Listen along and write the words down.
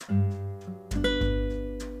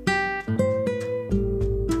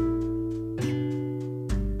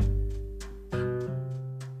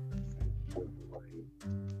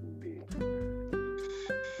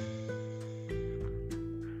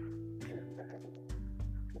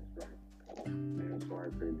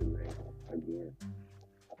sorry for the delay. Again,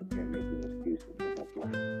 I can't make any excuses. It's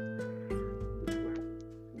like,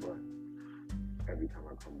 but every time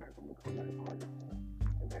I come back, I'm gonna come back harder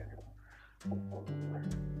and better.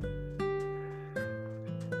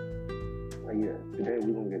 But yeah, today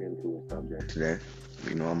we're gonna get into a subject today.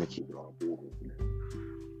 I'm gonna keep it all business today.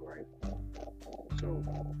 Right? So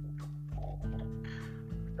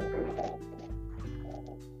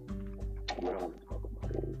what I want to talk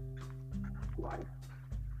about is life.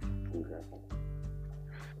 Okay.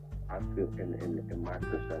 I feel in my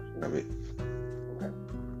perception of it. Okay.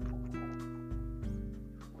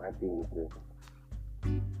 My thing is this.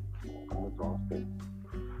 I'm exhausted.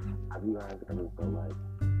 Have you guys ever felt like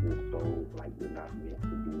you're so like you're not meant to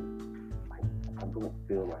be? Like I don't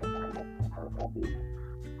feel like I'm a part of this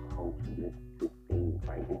culture, this thing.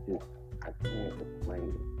 Like it's just I can't explain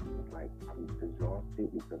it. It's like I'm exhausted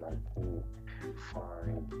because I can't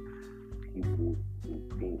find people who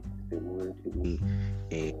think similar to me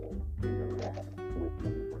and interact with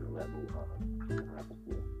me on a level of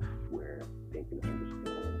consciousness where they can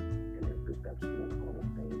understand and their perception is on the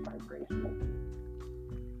same vibration.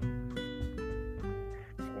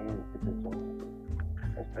 And it's exhausting,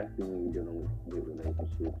 especially when you're dealing with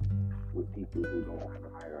relationships with people who don't have a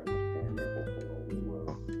higher understanding of what's going on in the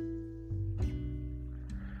world.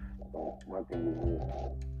 So my thing is this,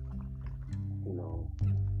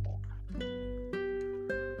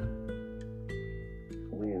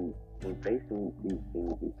 when facing these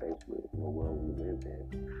things we face with in the world we live in,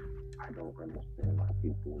 I don't understand why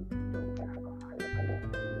people don't have a higher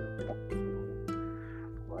understanding of what's going on.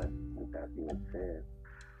 But with that being said,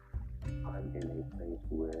 I'm in a place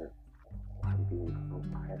where I have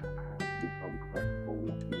become comfortable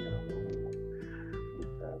with being alone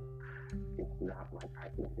because it's not like I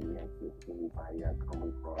can connect with anybody I come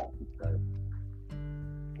across because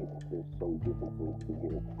it's just so difficult to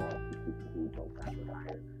get across to people who don't have a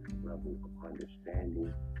higher level of understanding,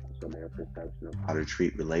 so their perception of how to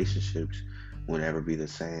treat relationships will never be the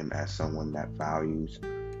same as someone that values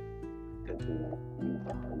that you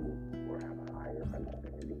value or have a higher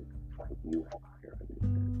understanding, like you have a higher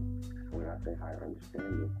understanding. When I say higher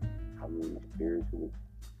understanding, I mean spiritually.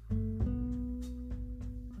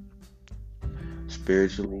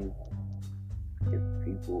 Spiritually, if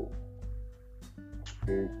people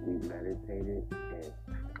spiritually meditated and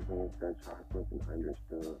cleansed their chakras and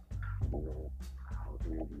understood, how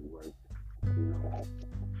energy works,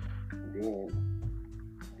 then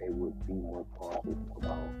they would be more cautious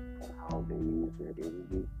about how they use their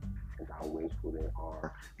energy and how wasteful they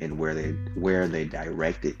are and where they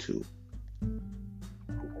direct it to.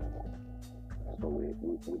 Okay. So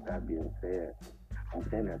with that being said, I'm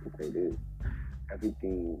saying that to say this.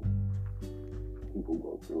 Everything people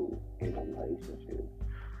go through in a relationship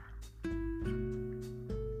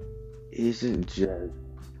isn't just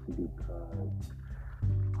because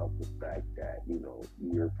of the fact that,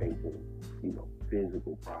 you're facing,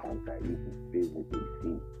 physical problems that you can physically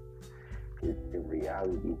see. In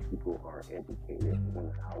reality, people are educated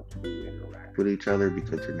on how to interact with each other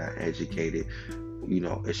because they're not educated,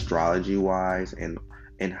 astrology-wise and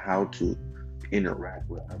how to interact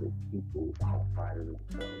with other people outside of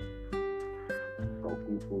themselves. So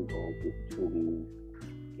people go to these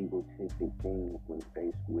egotistic things when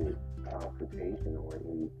faced with confrontation or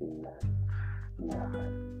anything that's not,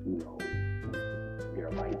 their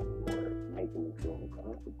life or making them feel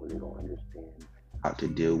uncomfortable. They don't understand how to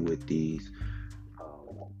deal with these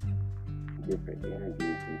different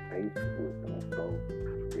energies and faced with them. So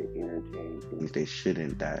they interchange things they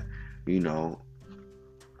shouldn't that,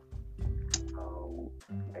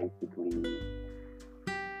 basically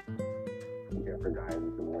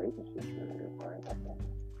jeopardizes the relationship, right?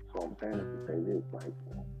 So I'm saying to say this, like,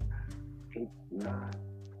 it's not,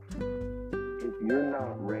 if you're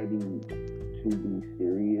not ready to be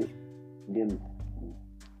serious, then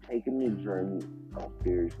taking the journey of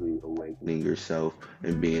spiritually awakening yourself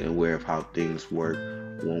and being aware of how things work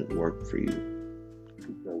won't work for you.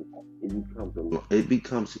 Because it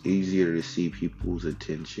becomes easier to see people's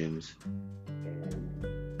intentions, and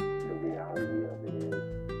the reality of it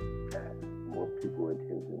is that most people's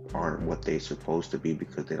intentions aren't what they're supposed to be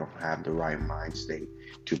because they don't have the right mind state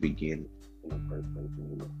to begin in the first place.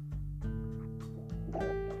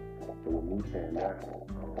 So with me saying that,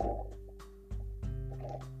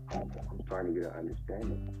 I'm starting to get an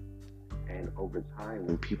understanding, and over time,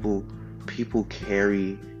 when people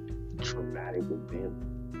carry traumatic events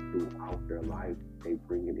throughout their life, they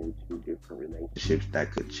bring it into different relationships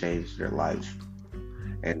that could change their life.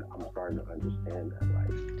 And I'm starting to understand that,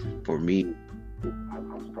 like, for me,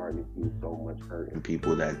 I'm starting to see so much hurt in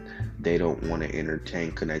people that they don't want to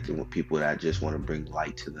entertain connecting with people that just want to bring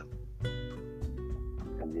light to them.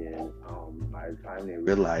 and then by the time they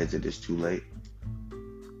Realize it is too late.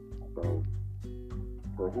 so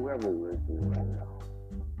for whoever listening right now,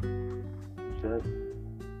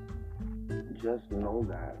 just know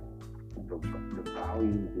that the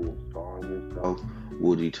values you install in yourself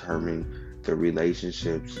Will determine the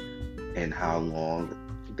relationships and how long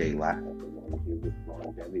they last. the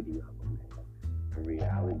longevity of them. In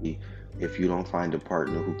reality, If you don't find a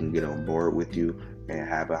partner who can get on board with you and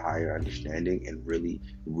have a higher understanding and really,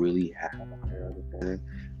 really have a higher understanding,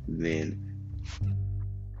 then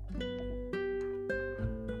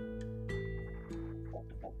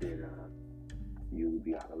you'll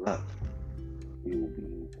be out of luck. You'll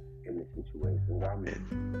be in the situations I'm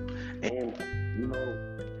in. And,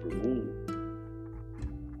 for me,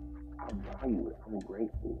 I value it. I'm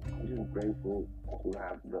grateful. I'm just grateful to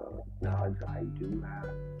have the knowledge I do have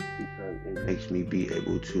because it makes me be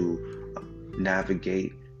able to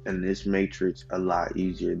navigate in this matrix a lot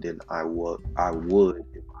easier than I would if I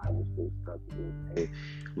was still stuck in a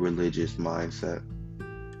religious mindset.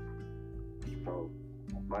 So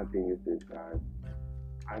my thing is this, guys.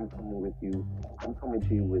 I'm coming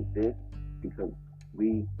to you with this because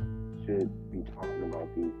we should be talking about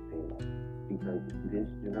these things because this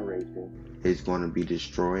generation is going to be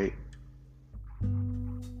destroyed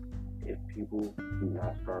if people do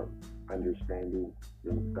not start understanding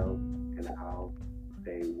themselves and how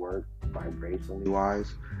they work vibrationally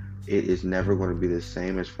wise. It is never going to be the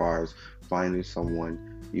same as far as finding someone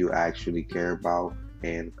you actually care about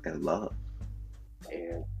and love.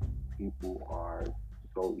 And people are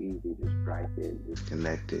so easy distracted,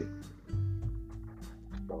 disconnected.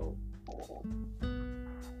 So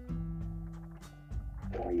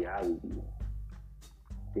in reality,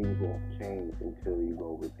 things won't change until you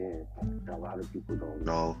go within. And a lot of people don't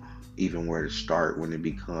know even where to start when it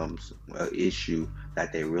becomes an issue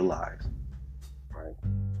that they realize. Right.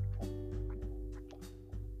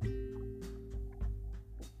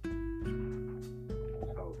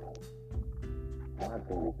 So my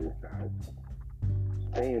thing is this, guys.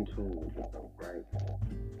 Stay in tune with yourself, right?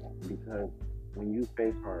 Because when you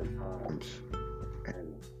face hard times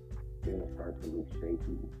and things start to look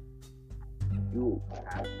shaky, you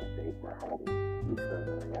have to stay grounded because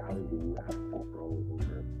in reality you have control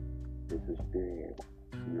over this experience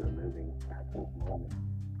you're living at this moment.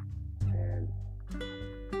 And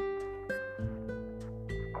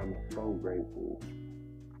I'm so grateful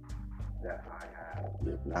that I have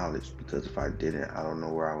this knowledge because if I didn't, I don't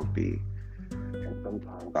know where I would be. And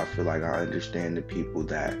sometimes I feel like I understand the people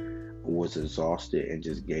that was exhausted and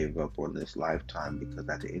just gave up on this lifetime because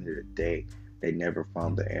at the end of the day, they never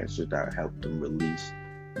found the answer that helped them release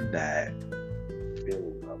that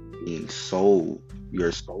feeling of being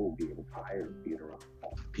your soul being tired of being around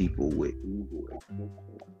people with evil existence.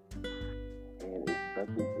 And it's such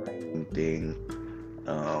a draining thing.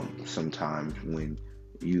 Sometimes when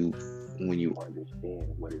you understand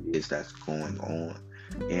what it is that's going on.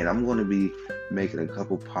 And I'm going to be making a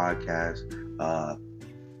couple podcasts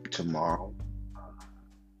tomorrow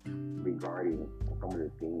regarding some of the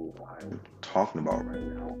things I'm talking about right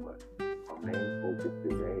now. But our main focus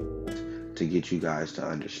today is to get you guys to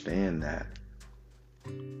understand that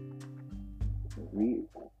we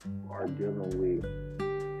are dealing with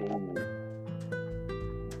things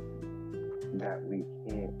that we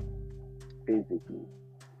can't physically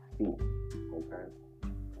see. Okay?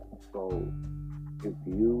 So if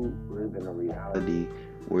you live in a reality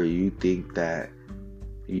where you think that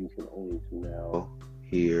you can only smell,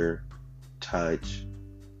 hear, touch,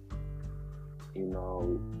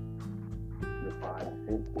 the five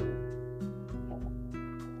senses,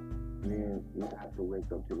 then you have to wake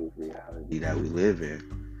up to this reality that we live in.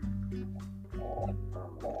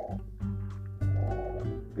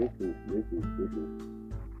 This is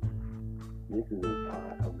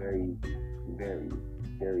a very, very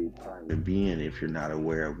scary time to be in if you're not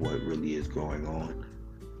aware of what really is going on.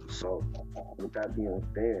 So, with that being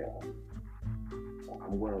said,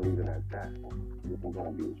 I'm going to leave it at that. This is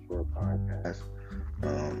going to be a short podcast.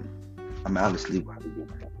 I'm honestly about to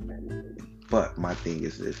get but my thing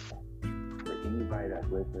is this. For anybody that's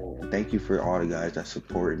listening, and thank you for all the guys that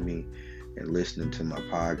supported me and listening to my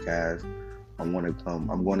podcast. I'm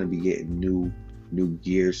going to be getting new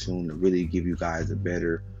gear soon to really give you guys a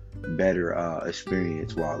better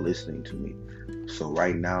experience while listening to me. So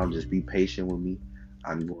right now, just be patient with me.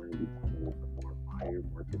 I'm going to be putting with more fire,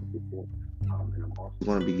 more consistent. And I'm also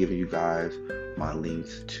going to be giving you guys my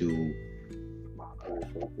links to my other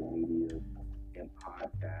social media and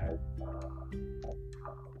podcast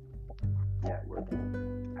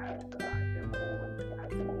networking as I am on at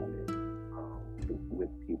the moment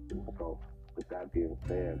with people. So with that being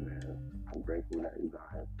said, man, I'm grateful that you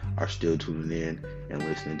guys are still tuning in and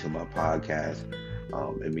listening to my podcast.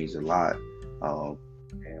 It means a lot.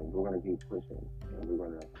 And we're gonna keep pushing, and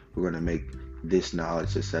we're gonna make this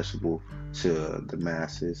knowledge accessible to the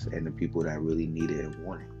masses and the people that really need it and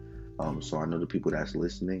want it. So I know the people that's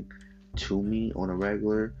listening to me on a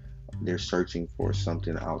regular, they're searching for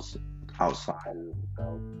something else outside of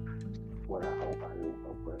themselves. What I hope I do,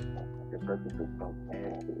 but they're searching for some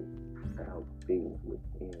answers to help things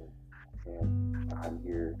within, and I'm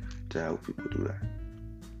here to help people do that.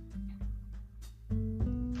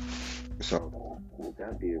 So with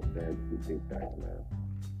that being said, we big thanks, man.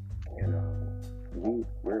 And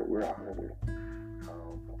we're honored.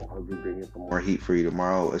 I'll be bringing some more heat for you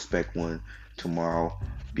tomorrow. Expect one tomorrow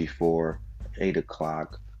before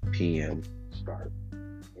 8:00 p.m. start.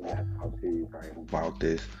 And that's how serious I am about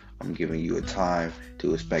this. I'm giving you a time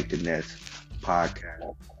to expect the next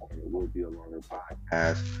podcast. And it will be a longer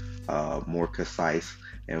podcast, more concise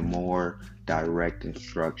and more direct and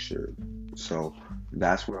structured. So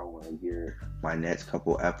that's where I want to gear my next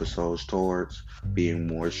couple episodes towards, being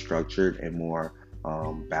more structured and more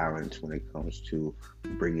balanced when it comes to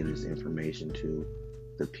bringing this information to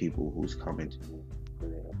the people who's coming to me for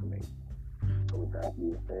the information. So with that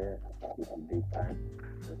being said, it's a big time.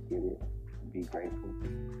 Let's get it. Be grateful.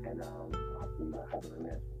 And I'll see you guys in the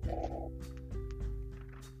next one.